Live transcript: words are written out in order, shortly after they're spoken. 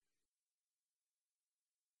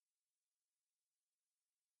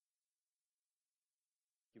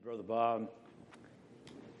Brother Bob.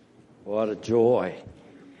 What a joy.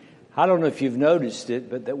 I don't know if you've noticed it,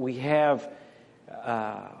 but that we have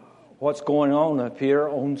what's going on up here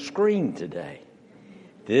on screen today.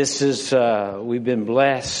 This is, we've been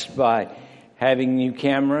blessed by having new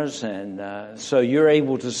cameras, and so you're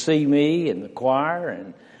able to see me and the choir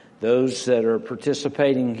and those that are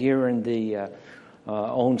participating here in the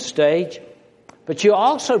on stage. But you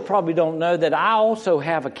also probably don't know that I also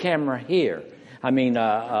have a camera here. I mean,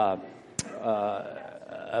 a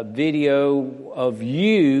video of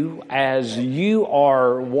you as you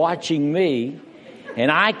are watching me, and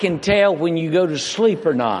I can tell when you go to sleep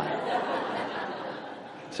or not.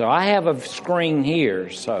 So I have a screen here,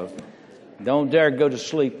 so don't dare go to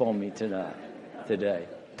sleep on me today.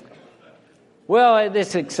 Well,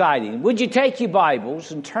 it's exciting. Would you take your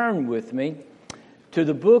Bibles and turn with me to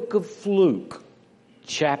the book of Luke,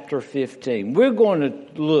 chapter 15. We're going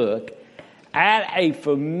to look at a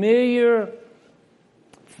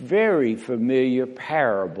very familiar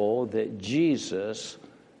parable that Jesus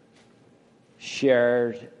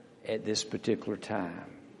shared at this particular time.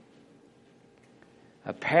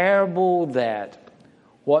 A parable that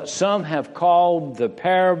what some have called the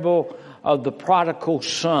parable of the prodigal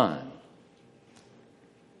son.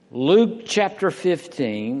 Luke chapter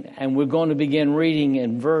 15, and we're going to begin reading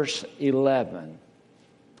in verse 11.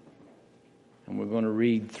 And we're going to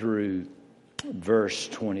read through verse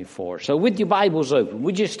 24. So with your Bibles open,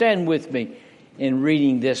 would you stand with me in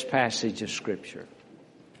reading this passage of Scripture?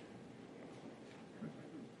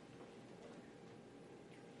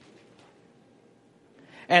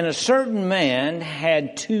 And a certain man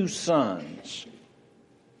had 2 sons.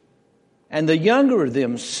 And the younger of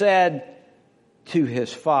them said to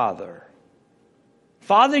his father,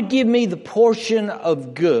 "Father, give me the portion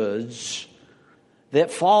of goods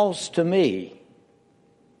that falls to me."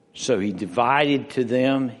 So he divided to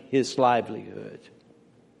them his livelihood.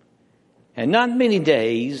 And not many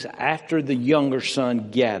days after, the younger son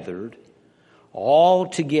gathered all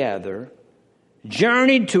together,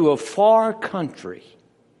 journeyed to a far country,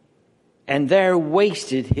 and there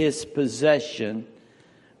wasted his possession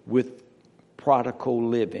with prodigal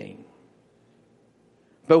living.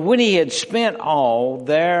 But when he had spent all,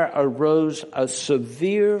 there arose a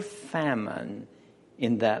severe famine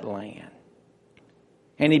in that land,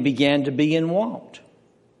 and he began to be in want.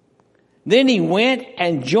 Then he went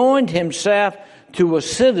and joined himself to a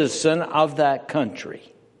citizen of that country,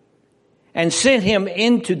 and sent him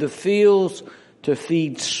into the fields to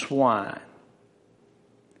feed swine.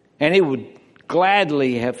 And he would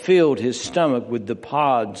gladly have filled his stomach with the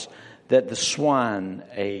pods that the swine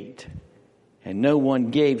ate, and no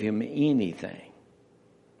one gave him anything.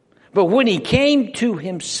 But when he came to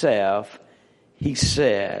himself, he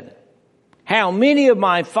said, "How many of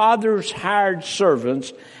my father's hired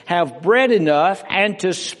servants have bread enough and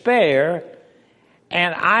to spare,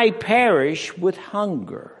 and I perish with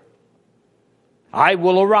hunger? I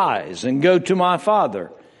will arise and go to my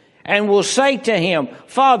father, and will say to him,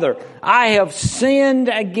 Father, I have sinned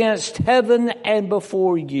against heaven and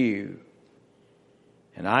before you,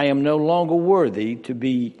 and I am no longer worthy to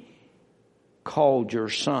be called your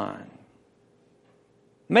son.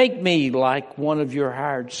 Make me like one of your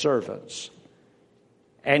hired servants."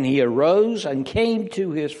 And he arose and came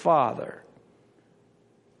to his father.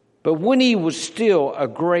 But when he was still a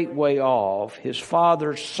great way off, his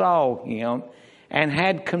father saw him and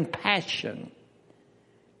had compassion,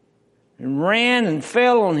 and ran and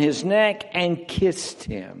fell on his neck and kissed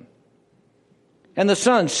him. And the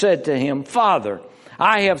son said to him, "Father,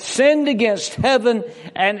 I have sinned against heaven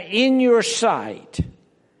and in your sight,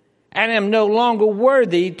 and am no longer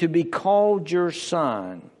worthy to be called your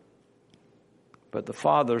son." But the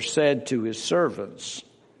father said to his servants,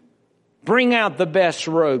 "Bring out the best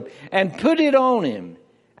robe and put it on him,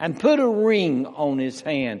 and put a ring on his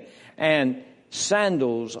hand and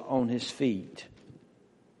sandals on his feet.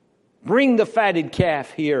 Bring the fatted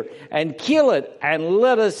calf here and kill it, and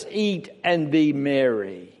let us eat and be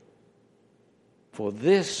merry. For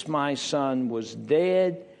this my son was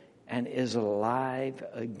dead and is alive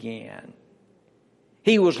again.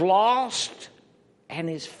 He was lost and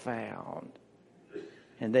is found."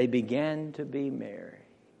 And they began to be merry.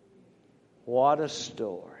 What a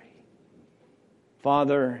story.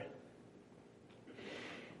 Father,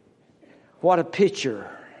 what a picture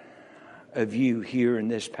of you here in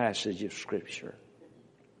this passage of Scripture.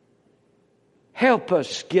 Help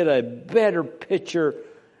us get a better picture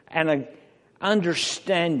and an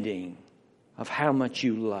understanding of how much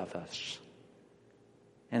you love us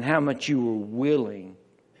and how much you were willing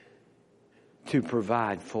to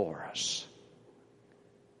provide for us.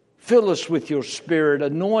 Fill us with your Spirit.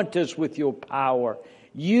 Anoint us with your power.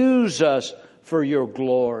 Use us for your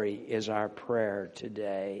glory is our prayer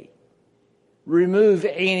today. Remove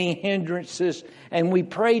any hindrances. And we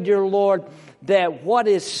pray, dear Lord, that what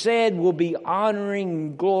is said will be honoring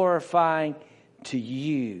and glorifying to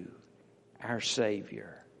you, our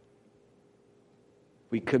Savior.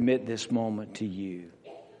 We commit this moment to you.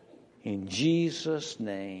 In Jesus'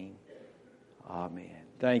 name, amen.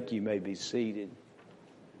 Thank you. You may be seated.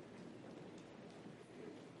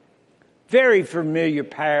 Very familiar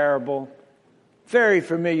parable. Very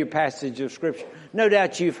familiar passage of Scripture. No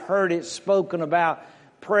doubt you've heard it spoken about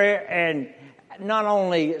prayer, and not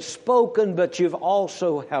only spoken, but you've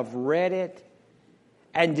also have read it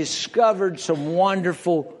and discovered some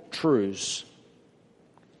wonderful truths.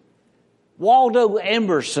 Waldo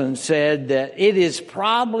Emerson said that it is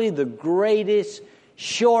probably the greatest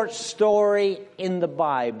short story in the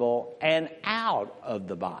Bible and out of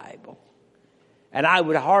the Bible. And I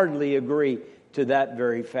would hardly agree to that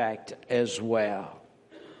very fact as well.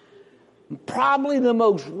 Probably the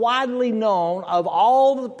most widely known of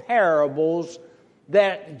all the parables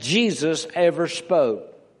that Jesus ever spoke.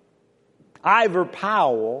 Ivor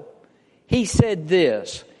Powell, he said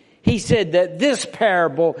this. He said that this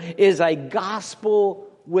parable is a gospel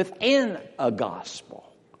within a gospel.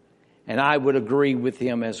 And I would agree with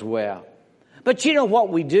him as well. But you know what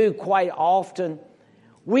we do quite often?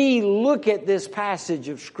 We look at this passage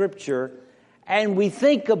of Scripture and we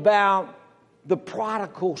think about the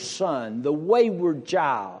prodigal son, the wayward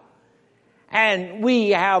child. And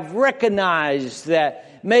we have recognized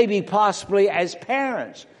that maybe possibly as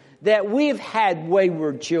parents that we've had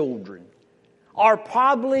wayward children. Or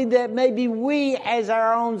probably that maybe we as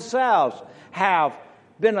our own selves have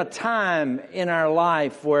been a time in our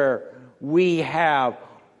life where we have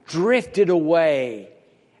drifted away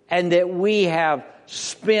and that we have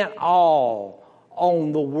spent all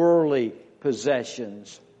on the worldly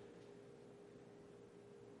possessions.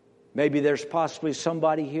 Maybe there's possibly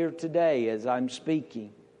somebody here today as I'm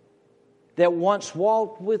speaking that once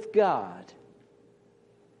walked with God,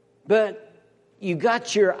 but you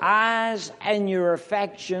got your eyes and your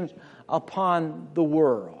affections upon the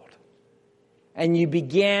world. And you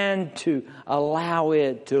began to allow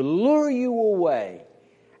it to lure you away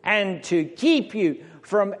and to keep you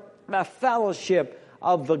from a fellowship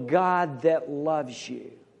of the God that loves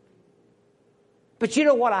you. But you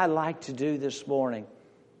know what I'd like to do this morning?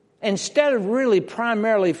 Instead of really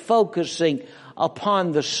primarily focusing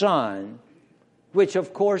upon the Son, which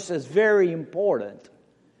of course is very important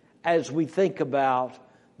as we think about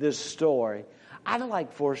this story, I'd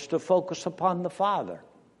like for us to focus upon the Father.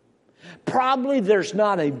 Probably there's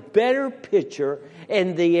not a better picture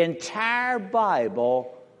in the entire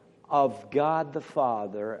Bible of God the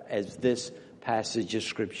Father as this passage of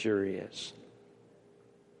Scripture is.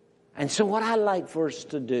 And so what I'd like for us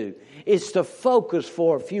to do is to focus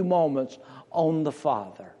for a few moments on the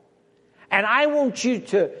Father. And I want you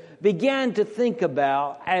to begin to think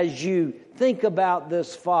about, as you think about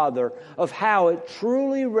this Father, of how it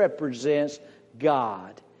truly represents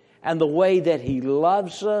God and the way that He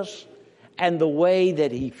loves us and the way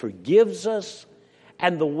that He forgives us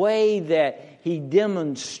and the way that He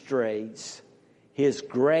demonstrates His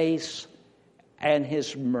grace and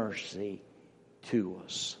His mercy to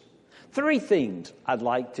us. 3 things I'd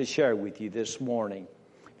like to share with you this morning.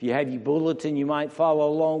 If you have your bulletin, you might follow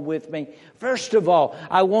along with me. First of all,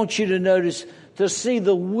 I want you to see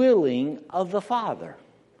the willing of the Father.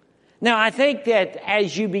 Now, I think that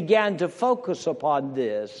as you began to focus upon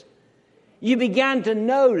this, you began to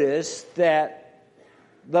notice that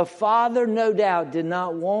the Father, no doubt, did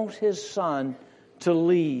not want His Son to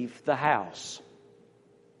leave the house.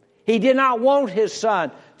 He did not want His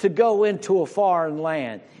Son to go into a foreign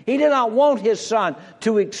land. He did not want His Son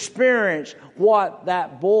to experience what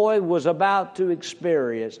that boy was about to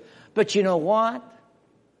experience. But you know what?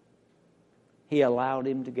 He allowed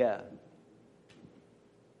him to go.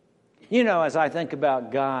 You know, as I think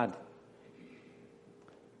about God,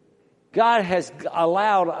 God has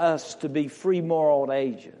allowed us to be free moral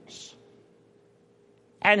agents.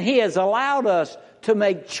 And He has allowed us to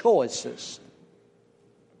make choices.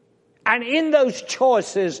 And in those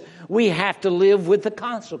choices, we have to live with the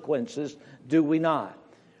consequences, do we not?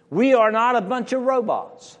 We are not a bunch of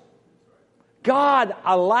robots. God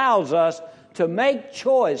allows us to make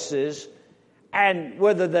choices, and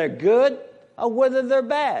whether they're good or whether they're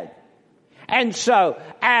bad. And so,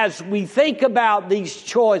 as we think about these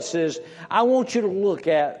choices, I want you to look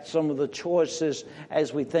at some of the choices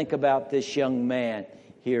as we think about this young man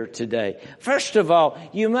here today. First of all,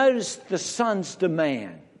 you notice the son's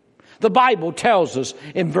demand. The Bible tells us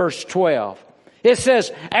in verse 12. It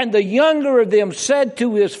says, and the younger of them said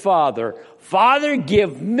to his father, Father,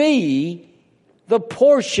 give me the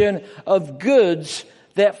portion of goods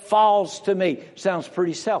that falls to me. Sounds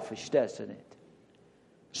pretty selfish, doesn't it?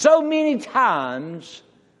 So many times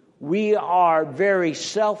we are very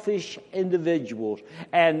selfish individuals,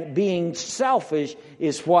 and being selfish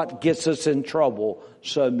is what gets us in trouble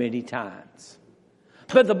so many times.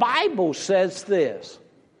 But the Bible says this.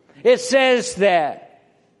 It says that,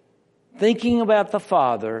 thinking about the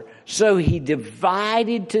father, so he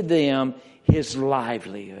divided to them his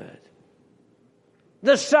livelihood.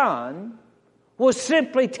 The son was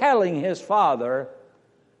simply telling his father,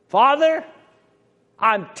 Father,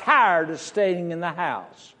 I'm tired of staying in the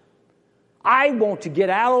house. I want to get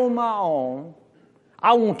out on my own.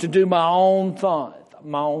 I want to do my own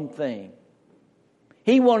thing.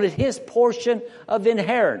 He wanted his portion of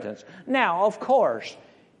inheritance. Now, of course,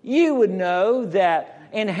 you would know that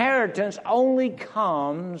inheritance only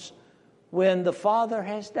comes when the father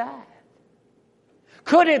has died.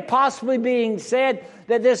 Could it possibly be said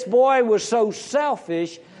that this boy was so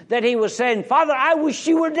selfish that he was saying, Father, I wish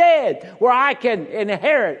you were dead where I can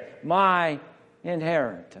inherit my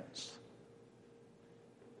inheritance?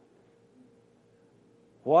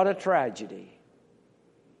 What a tragedy.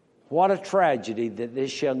 What a tragedy that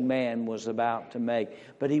this young man was about to make.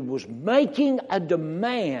 But he was making a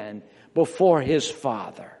demand before his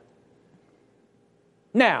father.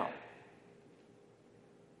 Now,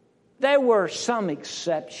 there were some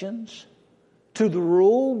exceptions to the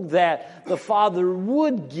rule that the father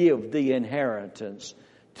would give the inheritance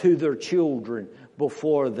to their children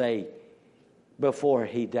before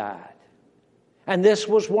he died. And this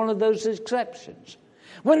was one of those exceptions.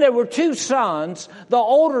 When there were two sons, the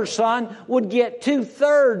older son would get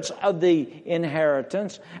 2/3 of the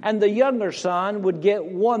inheritance, and the younger son would get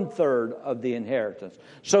 1/3 of the inheritance.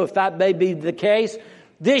 So if that may be the case,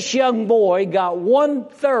 this young boy got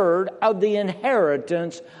 1/3 of the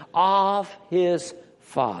inheritance of his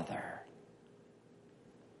father.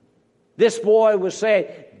 This boy was saying,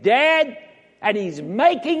 Dad, and he's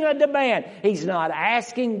making a demand. He's not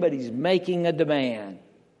asking, but he's making a demand.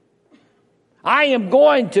 I am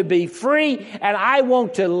going to be free, and I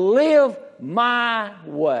want to live my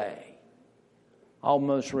way.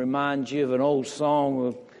 Almost reminds you of an old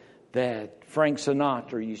song that Frank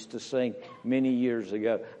Sinatra used to sing many years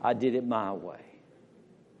ago. I did it my way.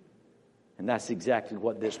 And that's exactly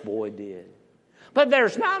what this boy did. But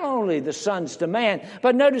there's not only the son's demand,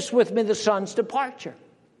 but notice with me the son's departure.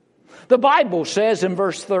 The Bible says in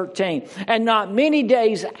verse 13, and not many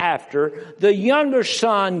days after, the younger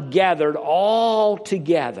son gathered all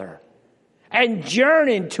together and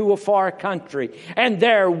journeyed to a far country, and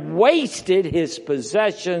there wasted his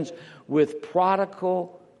possessions with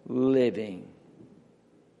prodigal living.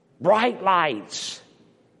 Bright lights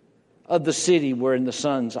of the city were in the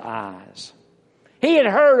son's eyes. He had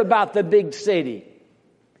heard about the big city.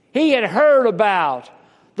 He had heard about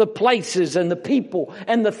the places and the people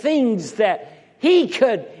and the things that he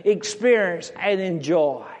could experience and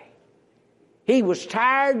enjoy. He was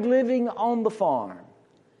tired living on the farm,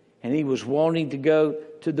 and he was wanting to go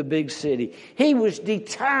to the big city. He was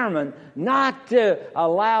determined not to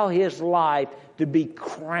allow his life to be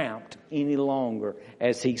cramped any longer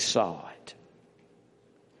as he saw it.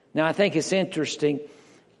 Now, I think it's interesting.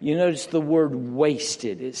 You notice the word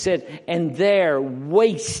wasted. It said, and there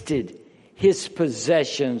wasted his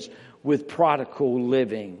possessions with prodigal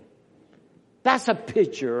living. That's a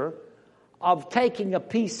picture of taking a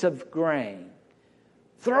piece of grain,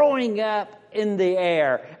 throwing up in the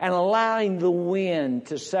air, and allowing the wind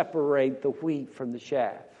to separate the wheat from the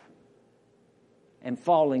chaff, and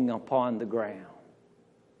falling upon the ground.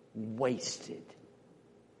 Wasted.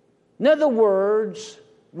 In other words,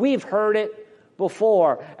 we've heard it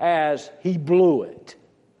before as he blew it.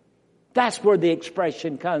 That's where the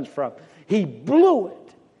expression comes from. He blew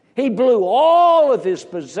it. He blew all of his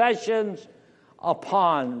possessions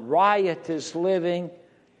upon riotous living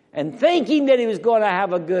and thinking that he was going to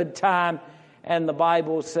have a good time. And the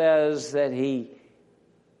Bible says that he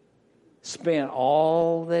spent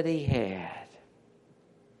all that he had,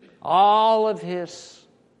 all of his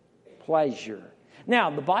pleasure. Now,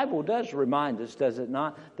 the Bible does remind us, does it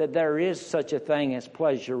not, that there is such a thing as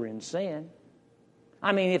pleasure in sin.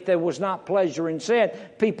 I mean, if there was not pleasure in sin,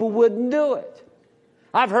 people wouldn't do it.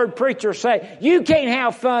 I've heard preachers say, you can't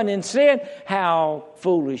have fun in sin. How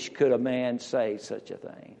foolish could a man say such a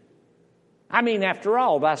thing? I mean, after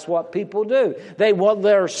all, that's what people do.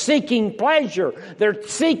 They're seeking pleasure. They're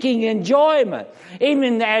seeking enjoyment.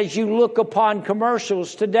 Even as you look upon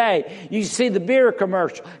commercials today, you see the beer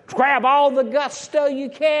commercial. Grab all the gusto you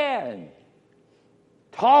can.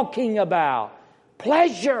 Talking about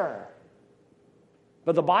pleasure.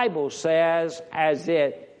 But the Bible says, as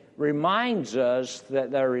it reminds us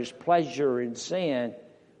that there is pleasure in sin,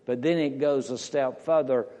 but then it goes a step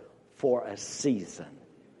further, for a season.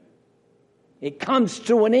 It comes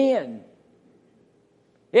to an end.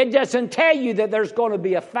 It doesn't tell you that there's going to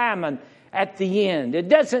be a famine at the end. It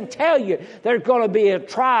doesn't tell you there's going to be a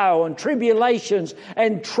trial and tribulations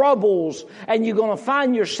and troubles, and you're going to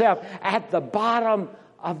find yourself at the bottom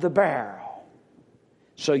of the barrel.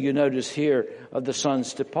 So you notice here of the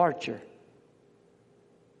son's departure.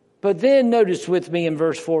 But then notice with me in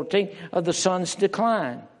verse 14 of the son's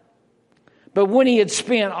decline. But when he had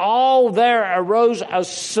spent all, there arose a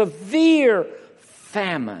severe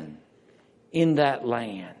famine in that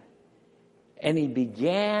land. And he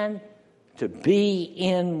began to be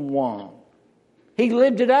in want. He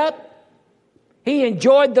lived it up. He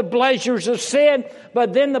enjoyed the pleasures of sin.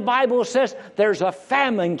 But then the Bible says there's a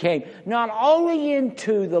famine came. Not only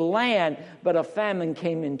into the land, but a famine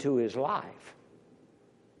came into his life.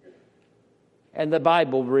 And the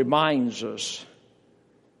Bible reminds us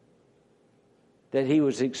that he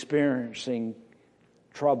was experiencing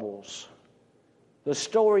troubles. The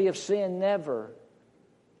story of sin never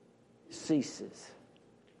ceases.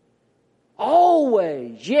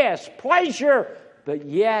 Always, yes, pleasure, but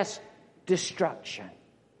yes, destruction.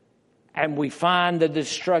 And we find the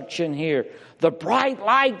destruction here. The bright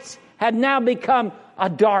lights had now become a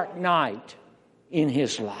dark night in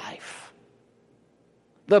his life.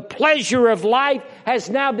 The pleasure of life has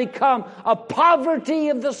now become a poverty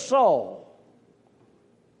of the soul.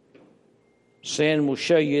 Sin will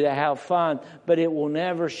show you to have fun, but it will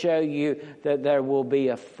never show you that there will be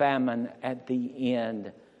a famine at the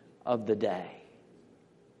end of the day.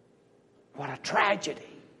 What a tragedy.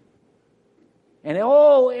 And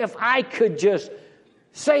if I could just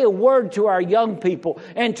say a word to our young people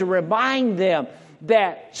and to remind them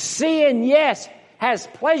that sin, yes, has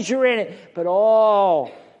pleasure in it, but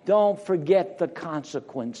don't forget the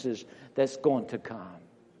consequences that's going to come.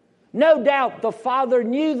 No doubt the father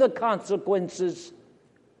knew the consequences,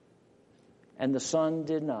 and the son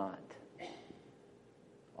did not.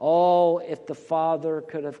 Oh, if the father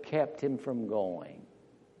could have kept him from going.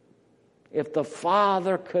 If the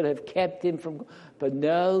father could have kept him from going. But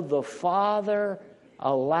no, the father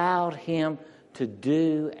allowed him to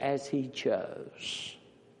do as he chose.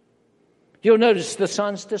 You'll notice the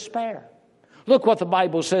son's despair. Look what the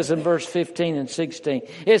Bible says in verse 15 and 16.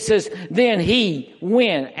 It says, then he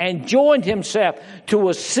went and joined himself to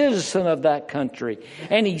a citizen of that country,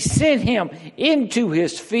 and he sent him into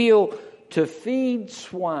his field to feed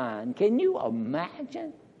swine. Can you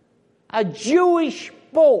imagine? A Jewish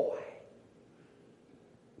boy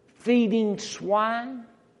feeding swine?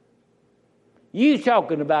 You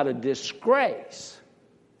talking about a disgrace.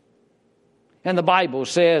 And the Bible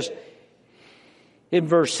says, in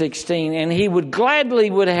verse 16, and he would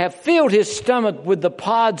have filled his stomach with the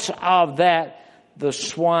pods of that the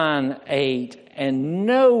swine ate, and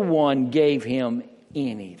no one gave him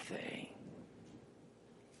anything.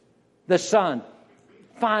 The son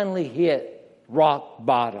finally hit rock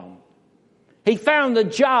bottom. He found a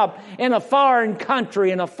job in a foreign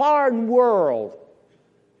country, in a foreign world.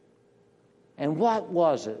 And what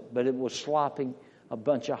was it? But it was slopping a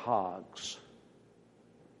bunch of hogs.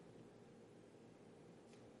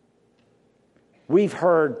 We've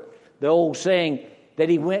heard the old saying that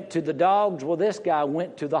he went to the dogs. Well, this guy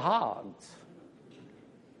went to the hogs.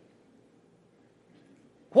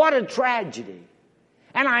 What a tragedy.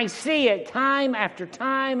 And I see it time after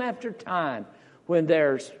time after time when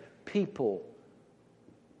there's people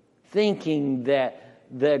thinking that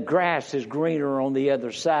the grass is greener on the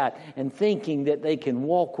other side and thinking that they can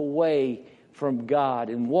walk away from God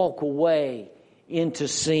and walk away into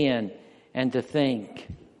sin and to think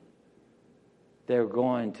they're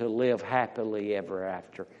going to live happily ever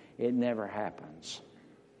after. It never happens.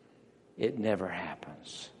 It never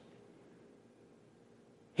happens.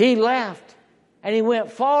 He left and he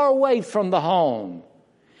went far away from the home.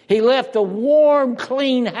 He left a warm,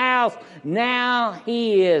 clean house. Now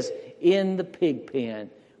he is in the pig pen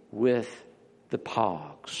with the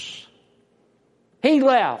hogs. He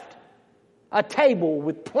left a table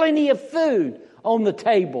with plenty of food on the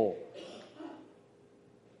table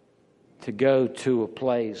to go to a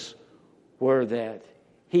place where that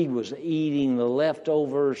he was eating the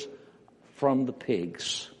leftovers from the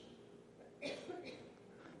pigs.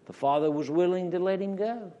 the father was willing to let him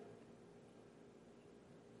go.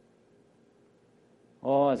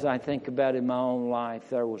 Oh, as I think about in my own life,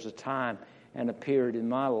 there was a time and a period in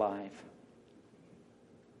my life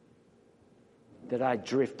that I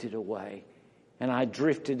drifted away, and I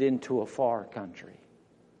drifted into a far country.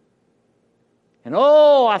 And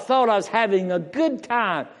I thought I was having a good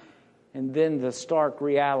time. And then the stark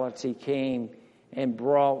reality came and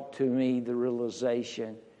brought to me the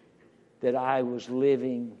realization that I was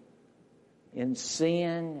living in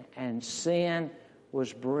sin, and sin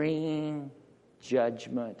was bringing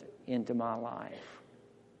judgment into my life.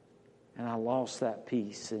 And I lost that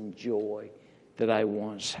peace and joy that I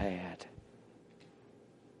once had.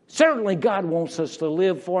 Certainly God wants us to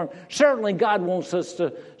live for Him. Certainly God wants us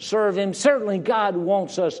to serve Him. Certainly God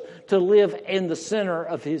wants us to live in the center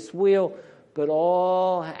of His will. But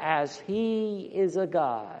all as He is a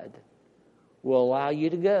God will allow you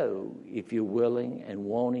to go if you're willing and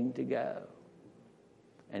wanting to go.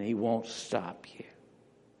 And He won't stop you.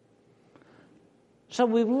 So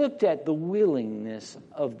we've looked at the willingness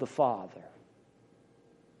of the Father.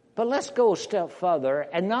 But let's go a step further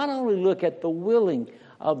and not only look at the willing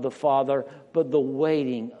of the Father, but the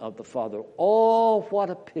waiting of the Father. Oh,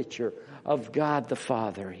 what a picture of God the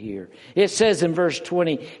Father here. It says in verse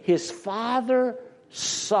 20, His Father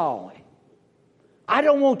saw Him. I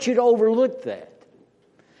don't want you to overlook that.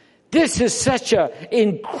 This is such an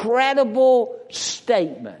incredible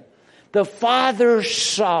statement. The Father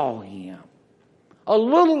saw Him. A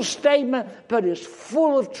little statement, but it's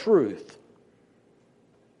full of truth.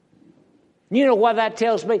 You know what that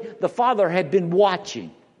tells me? The Father had been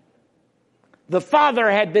watching. The Father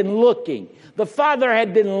had been looking. The Father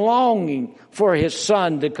had been longing for His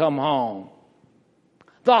Son to come home.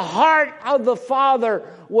 The heart of the Father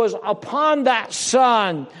was upon that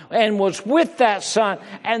Son and was with that Son.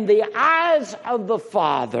 And the eyes of the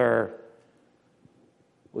Father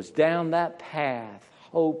was down that path,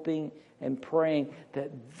 hoping and praying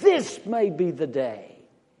that this may be the day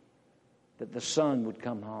that the Son would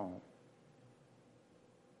come home.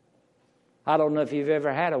 I don't know if you've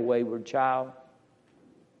ever had a wayward child.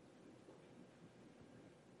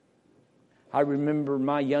 I remember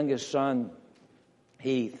my youngest son,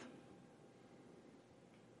 Heath.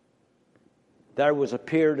 There was a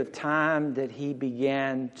period of time that he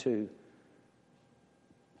began to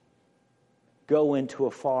go into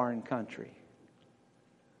a foreign country.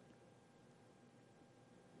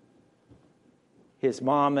 His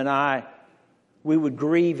mom and I, we would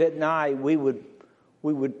grieve at night. We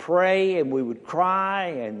would pray and we would cry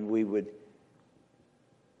and we would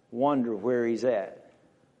wonder where he's at.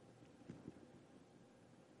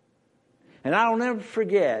 And I'll never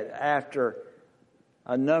forget, after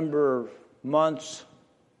a number of months,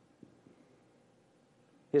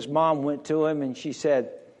 his mom went to him and she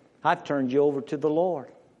said, I've turned you over to the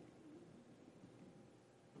Lord.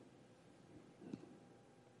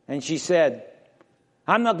 And she said,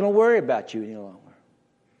 I'm not going to worry about you any longer.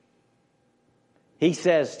 He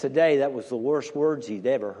says today that was the worst words he'd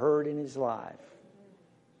ever heard in his life.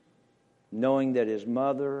 Knowing that his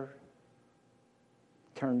mother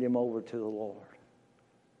turned him over to the Lord.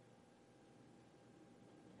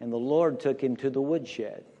 And the Lord took him to the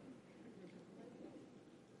woodshed.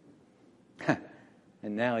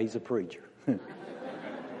 And now he's a preacher.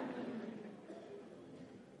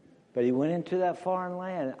 But he went into that foreign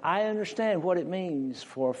land. I understand what it means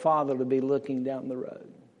for a father to be looking down the road.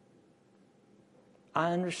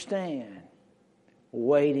 I understand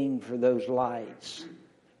waiting for those lights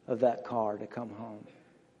of that car to come home.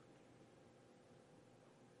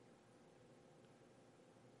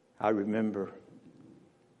 I remember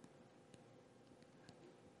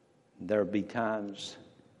there'd be times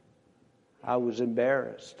I was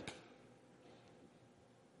embarrassed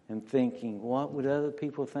and thinking, what would other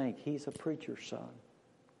people think? He's a preacher's son.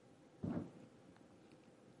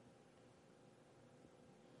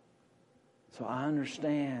 So I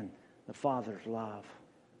understand the Father's love.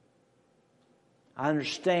 I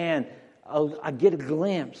understand, I get a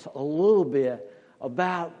glimpse a little bit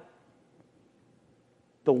about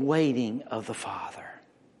the waiting of the Father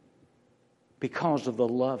because of the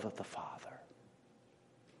love of the Father.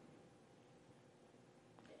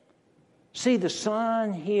 See, the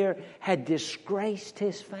Son here had disgraced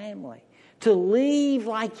his family. To leave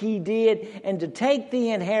like he did and to take the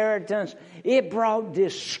inheritance, it brought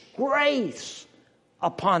disgrace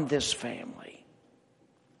upon this family.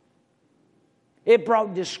 It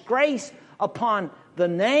brought disgrace upon the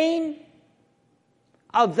name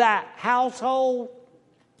of that household,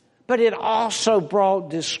 but it also brought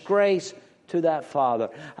disgrace to that father.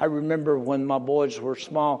 I remember when my boys were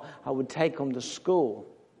small, I would take them to school.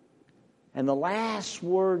 And the last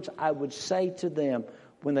words I would say to them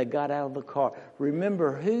when they got out of the car,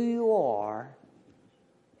 remember who you are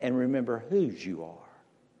and remember whose you are.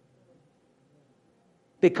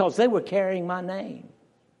 Because they were carrying my name.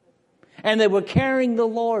 And they were carrying the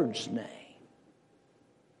Lord's name.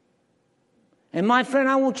 And my friend,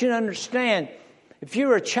 I want you to understand, if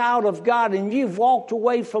you're a child of God and you've walked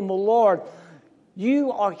away from the Lord,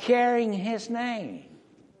 you are carrying His name.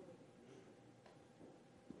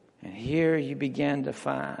 And here you begin to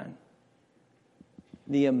find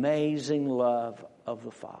the amazing love of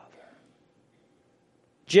the Father.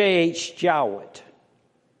 J.H. Jowett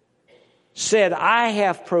said, I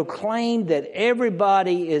have proclaimed that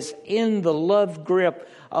everybody is in the love grip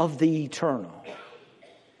of the eternal.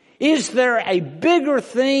 Is there a bigger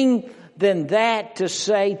thing than that to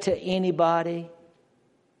say to anybody?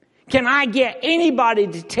 Can I get anybody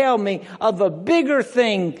to tell me of a bigger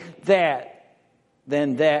thing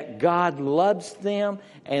than that God loves them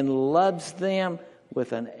and loves them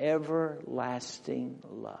with an everlasting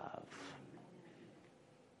love?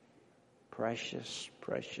 Precious,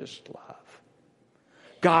 precious love.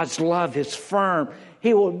 God's love is firm.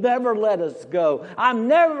 He will never let us go.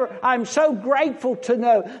 I'm so grateful to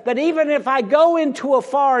know that even if I go into a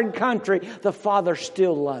foreign country, the Father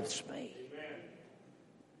still loves me.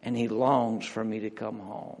 And He longs for me to come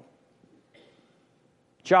home.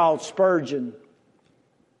 Charles Spurgeon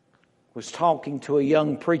was talking to a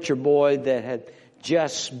young preacher boy that had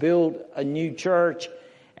just built a new church,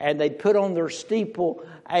 and they put on their steeple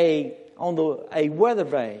a weather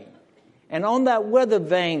vane. And on that weather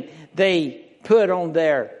vane, they put on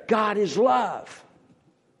there, God is love.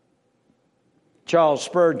 Charles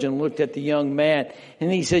Spurgeon looked at the young man and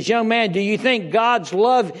he says, young man, do you think God's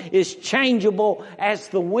love is changeable as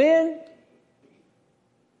the wind?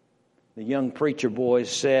 The young preacher boy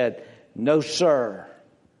said, no, sir.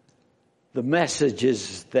 The message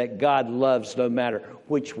is that God loves no matter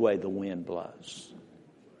which way the wind blows.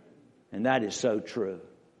 And that is so true.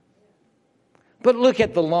 But look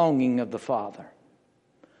at the longing of the Father.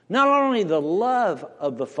 Not only the love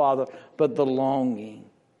of the Father, but the longing.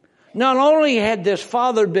 Not only had this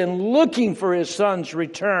Father been looking for His Son's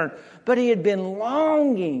return, but He had been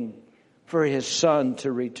longing for His Son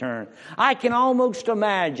to return. I can almost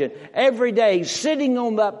imagine every day sitting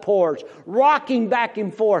on that porch, rocking back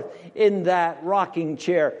and forth in that rocking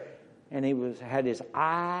chair, and he had his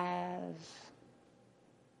eyes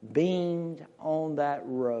beamed on that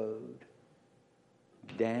road,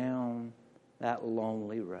 down that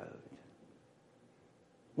lonely road.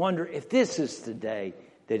 Wonder if this is the day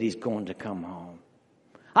that He's going to come home.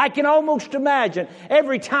 I can almost imagine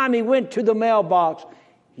every time He went to the mailbox,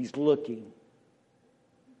 He's looking,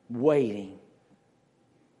 waiting.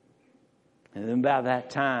 And then by that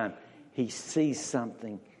time, He sees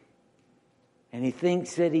something and He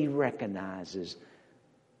thinks that He recognizes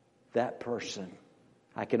that person.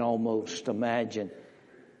 I can almost imagine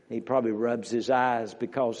He probably rubs his eyes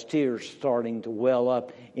because tears starting to well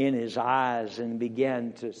up in his eyes and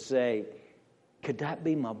began to say, could that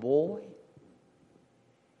be my boy?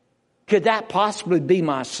 Could that possibly be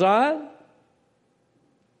my son?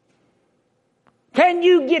 Can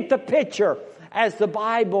you get the picture as the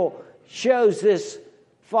Bible shows this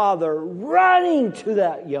father running to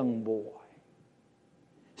that young boy?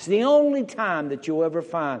 It's the only time that you'll ever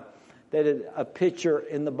find that a picture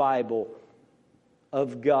in the Bible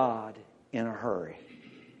of God in a hurry.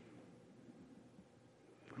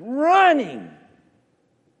 Running,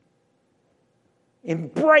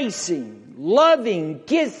 embracing, loving,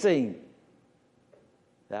 kissing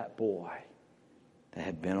that boy that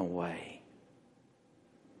had been away.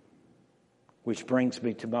 Which brings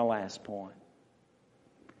me to my last point.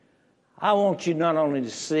 I want you not only to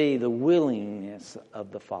see the willingness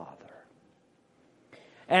of the Father,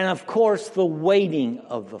 and of course the waiting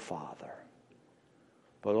of the Father,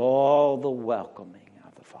 but all the welcoming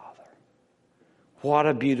of the Father. What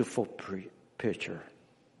a beautiful picture.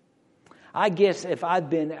 I guess if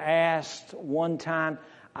I'd been asked one time,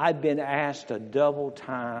 I've been asked a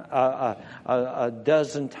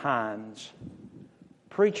dozen times,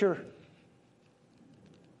 preacher,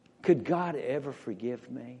 could God ever forgive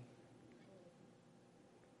me?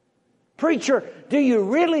 Preacher, do you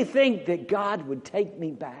really think that God would take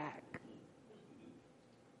me back?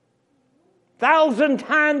 1,000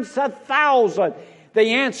 times 1,000. The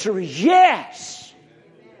answer is yes.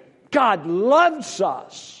 God loves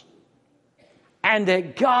us. And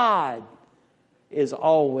that God is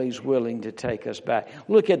always willing to take us back.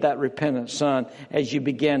 Look at that repentant son as you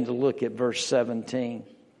begin to look at verse 17.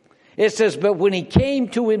 It says, but when he came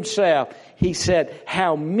to himself, he said,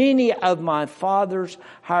 how many of my father's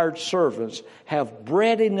hired servants have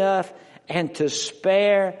bread enough and to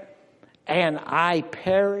spare, and I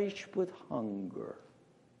perish with hunger?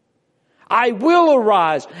 I will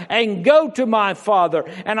arise and go to my father,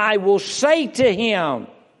 and I will say to him,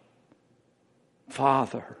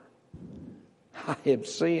 Father, I have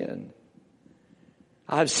sinned.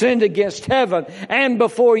 I've sinned against heaven and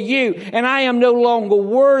before you, and I am no longer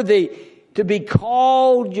worthy to be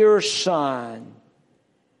called your son.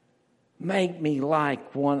 Make me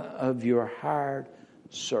like one of your hired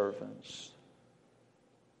servants.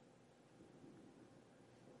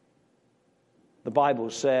 The Bible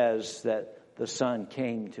says that the son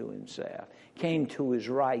came to himself, came to his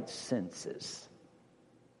right senses,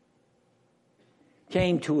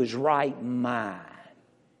 came to his right mind.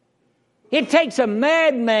 It takes a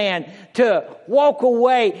madman to walk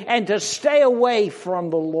away and to stay away from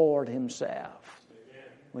the Lord himself.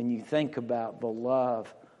 When you think about the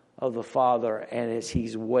love of the Father and as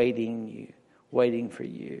he's waiting for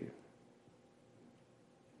you.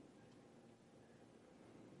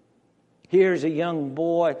 Here's a young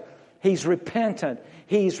boy. He's repentant.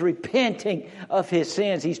 He's repenting of his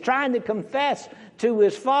sins. He's trying to confess to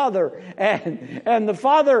his father. And the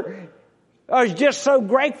father is just so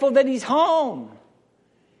grateful that he's home.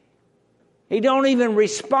 He don't even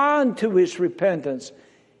respond to his repentance.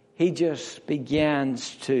 He just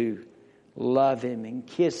begins to love him and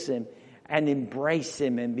kiss him and embrace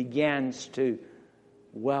him and begins to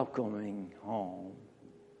welcome him home.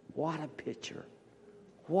 What a picture.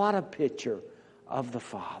 What a picture of the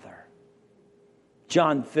Father.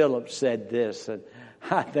 John Phillips said this, and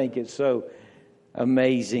I think it's so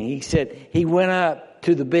amazing. He said he went up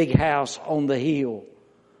to the big house on the hill.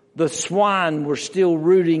 The swine were still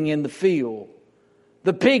rooting in the field.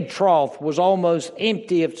 The pig trough was almost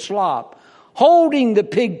empty of slop. Holding the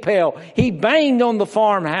pig pail, he banged on the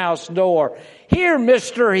farmhouse door. Here,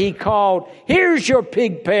 mister, he called. Here's your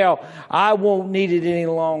pig pail. I won't need it any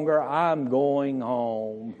longer. I'm going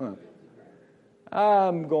home.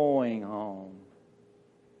 I'm going home.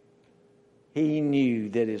 He knew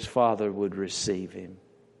that his father would receive him.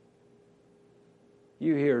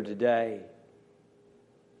 You here today,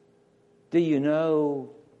 do you know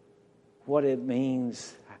what it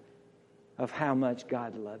means of how much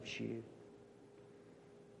God loves you?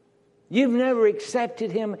 You've never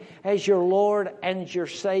accepted Him as your Lord and as your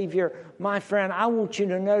Savior. My friend, I want you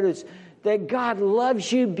to notice that God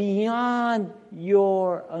loves you beyond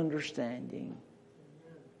your understanding.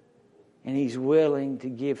 And He's willing to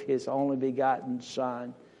give His only begotten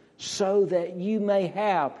Son so that you may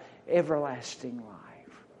have everlasting life.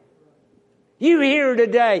 You here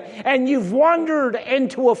today and you've wandered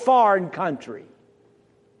into a foreign country.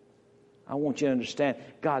 I want you to understand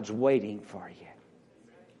God's waiting for you.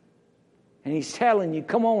 And He's telling you,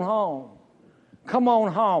 come on home. Come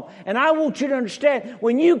on home. And I want you to understand,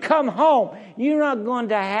 when you come home, you're not going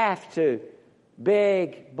to have to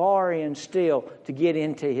beg, borrow, and steal to get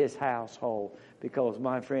into His household. Because,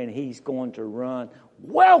 my friend, He's going to run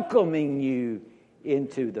welcoming you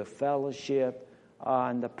into the fellowship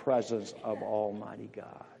and the presence of Almighty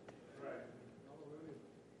God.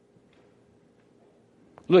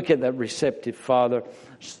 Look at that receptive father.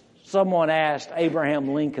 Someone asked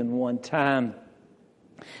Abraham Lincoln one time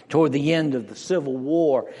toward the end of the Civil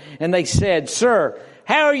War, and they said, "Sir,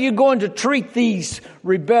 how are you going to treat these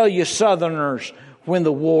rebellious Southerners when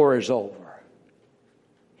the war is over?"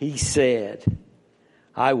 He said,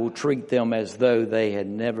 "I will treat them as though they had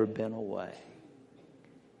never been away."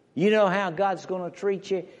 You know how God's going to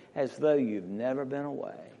treat you? As though you've never been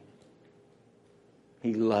away.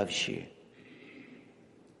 He loves you.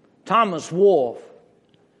 Thomas Wolfe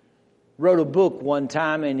wrote a book one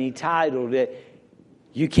time and he titled it,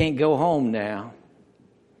 "You Can't Go Home Now."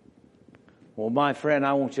 Well, my friend,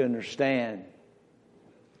 I want you to understand,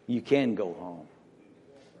 you can go home.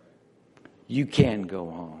 You can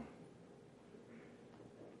go home.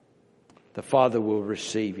 The Father will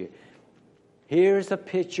receive you. Here's a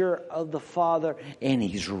picture of the Father, and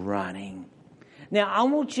He's running. Now, I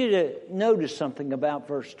want you to notice something about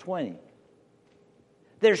verse 20.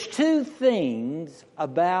 There's two things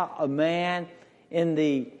about a man in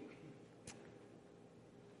the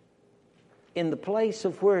place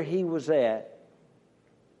of where he was at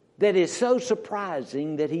that is so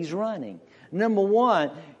surprising that he's running. Number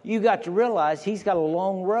one, you got to realize he's got a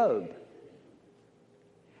long robe.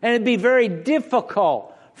 And it'd be very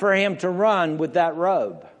difficult for him to run with that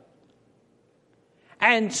robe.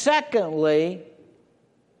 And secondly,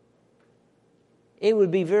 it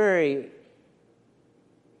would be very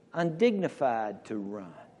undignified to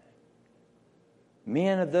run.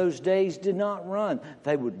 Men of those days did not run.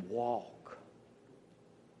 They would walk.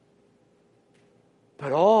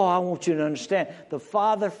 But I want you to understand, the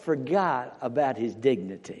father forgot about his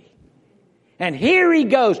dignity. And here he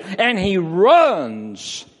goes, and he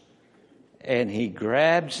runs. And he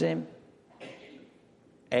grabs him,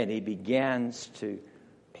 and he begins to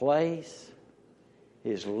place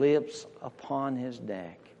his lips upon his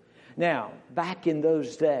neck. Now, back in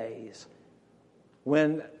those days,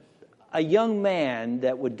 when a young man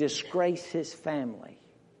that would disgrace his family,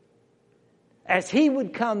 as he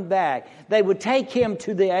would come back, they would take him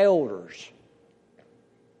to the elders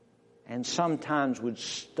and sometimes would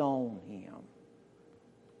stone him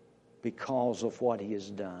because of what he has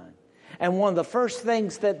done. And one of the first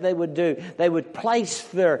things that they would do, they would place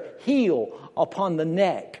their heel upon the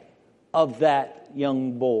neck of that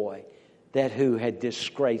young boy who had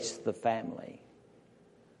disgraced the family.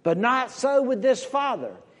 But not so with this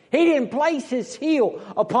father. He didn't place his heel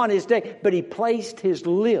upon his neck, but he placed his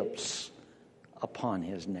lips upon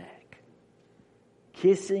his neck,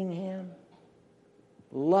 kissing him,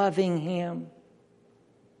 loving him,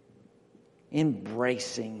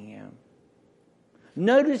 embracing him.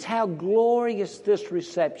 Notice how glorious this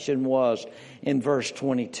reception was in verse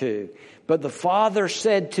 22. But the father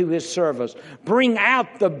said to his servants, "Bring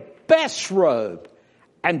out the best robe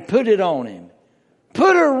and put it on him.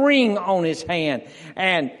 Put a ring on his hand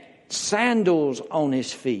and sandals on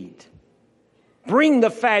his feet. Bring the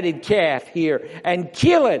fatted calf here and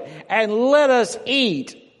kill it, and let us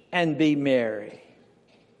eat and be merry."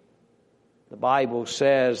 The Bible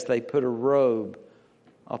says they put a robe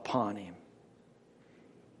upon him.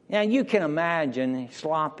 Now you can imagine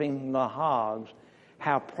slopping the hogs,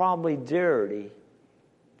 how probably dirty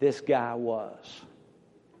this guy was.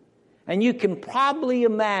 And you can probably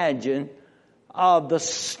imagine the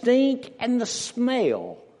stink and the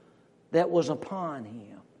smell that was upon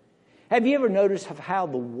him. Have you ever noticed how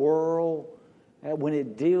the world, when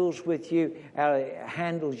it deals with you, it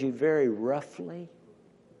handles you very roughly?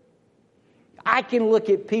 I can look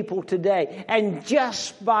at people today, and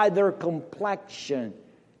just by their complexion,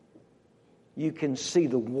 you can see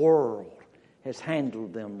the world has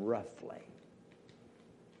handled them roughly.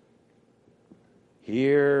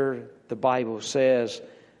 Here, the Bible says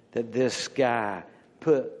that this guy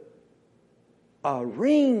put a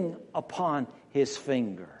ring upon his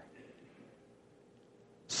finger,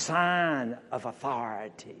 sign of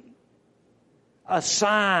authority, a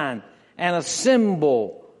sign and a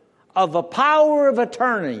symbol of a power of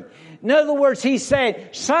attorney. In other words, he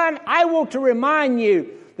said, "Son, I want to remind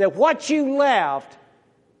you that what you left,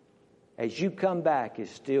 as you come back, is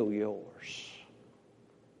still yours.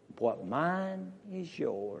 What mine is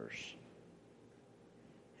yours."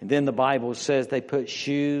 And then the Bible says they put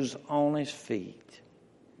shoes on his feet.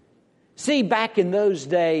 See, back in those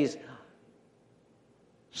days,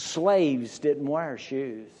 slaves didn't wear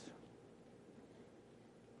shoes.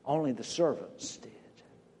 Only the servants did.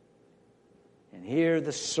 And here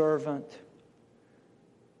the servant,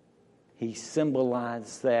 he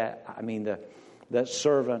symbolized that. That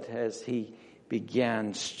servant, as he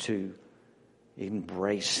begins to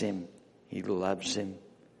embrace him, he loves him.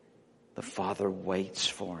 The father waits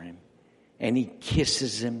for him, and he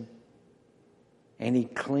kisses him, and he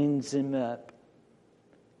cleans him up,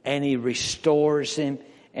 and he restores him,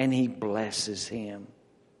 and he blesses him.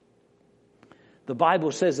 The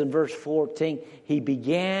Bible says in verse 14, he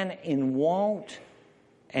began in want,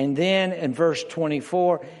 and then in verse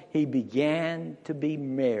 24, he began to be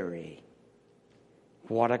merry.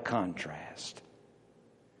 What a contrast.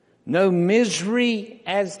 No misery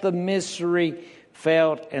as the misery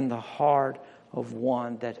felt in the heart of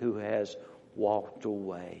one who has walked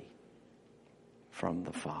away from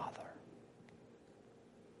the Father.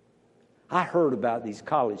 I heard about these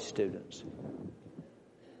college students.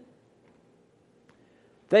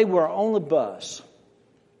 They were on the bus,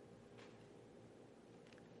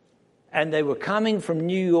 and they were coming from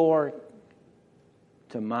New York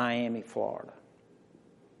to Miami, Florida.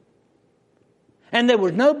 And there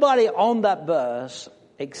was nobody on that bus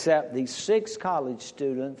except these 6 college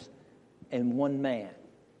students and one man.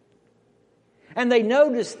 And they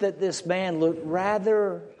noticed that this man looked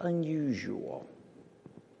rather unusual.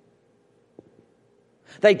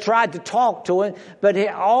 They tried to talk to him, but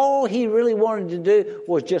all he really wanted to do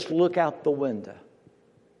was just look out the window.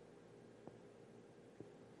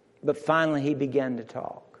 But finally he began to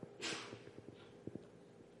talk.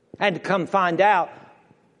 And to come find out,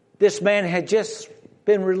 this man had just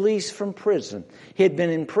been released from prison. He had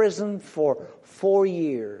been in prison for 4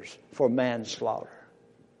 years for manslaughter.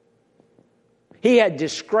 He had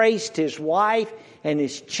disgraced his wife and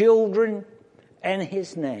his children and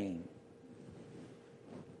his name.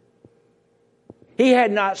 He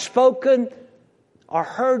had not spoken or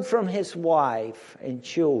heard from his wife and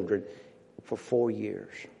children for 4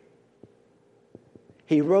 years.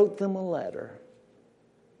 He wrote them a letter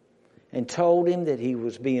and told him that he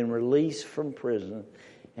was being released from prison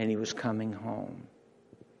and he was coming home.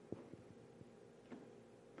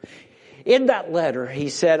 In that letter, he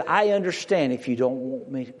said, I understand if you don't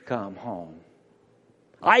want me to come home.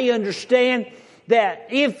 I understand that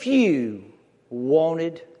if you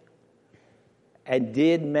wanted and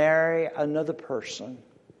did marry another person,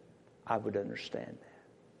 I would understand that.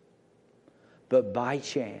 But by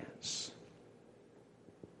chance,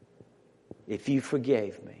 if you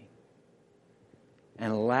forgave me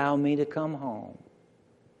and allow me to come home,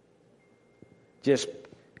 just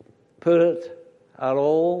put an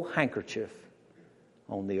old handkerchief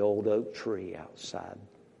on the old oak tree outside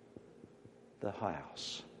the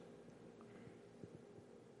house.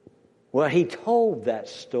 Well, he told that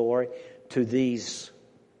story to these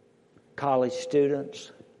college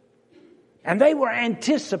students, and they were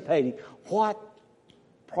anticipating what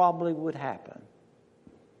probably would happen.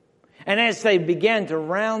 And as they began to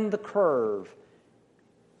round the curve,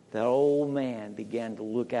 that old man began to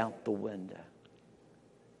look out the window.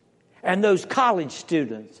 And those college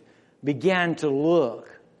students began to look.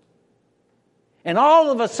 And all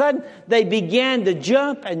of a sudden, they began to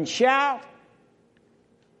jump and shout.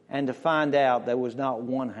 And to find out there was not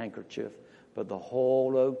one handkerchief, but the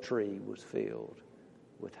whole oak tree was filled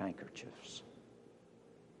with handkerchiefs.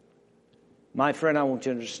 My friend, I want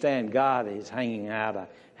you to understand, God is hanging out a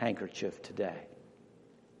handkerchief today.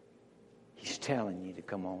 He's telling you to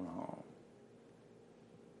come on home.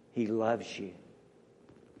 He loves you.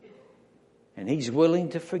 And He's willing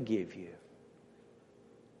to forgive you.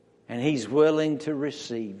 And He's willing to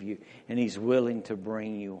receive you. And He's willing to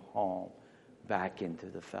bring you home back into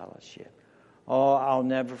the fellowship. Oh, I'll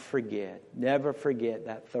never forget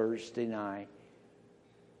that Thursday night.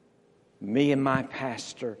 Me and my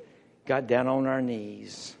pastor got down on our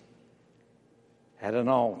knees at an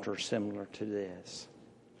altar similar to this.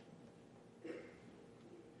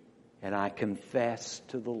 And I confessed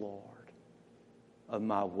to the Lord of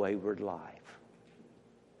my wayward life.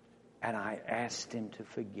 And I asked Him to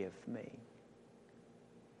forgive me.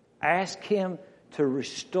 I asked Him to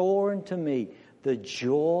restore unto me the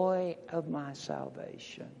joy of my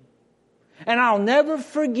salvation. And I'll never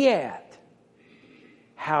forget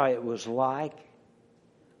how it was like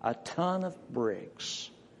a ton of bricks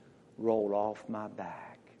rolled off my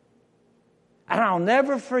back. And I'll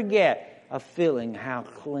never forget a feeling how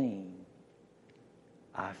clean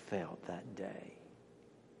I felt that day.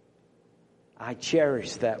 I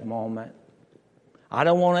cherish that moment. I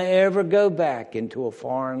don't want to ever go back into a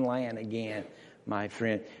foreign land again, my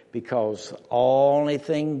friend, because the only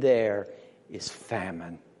thing there is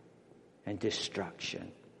famine and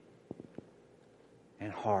destruction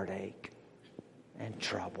and heartache and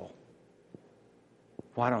trouble.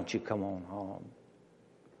 Why don't you come on home?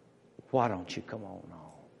 Why don't you come on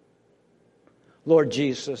home? Lord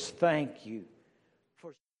Jesus, thank you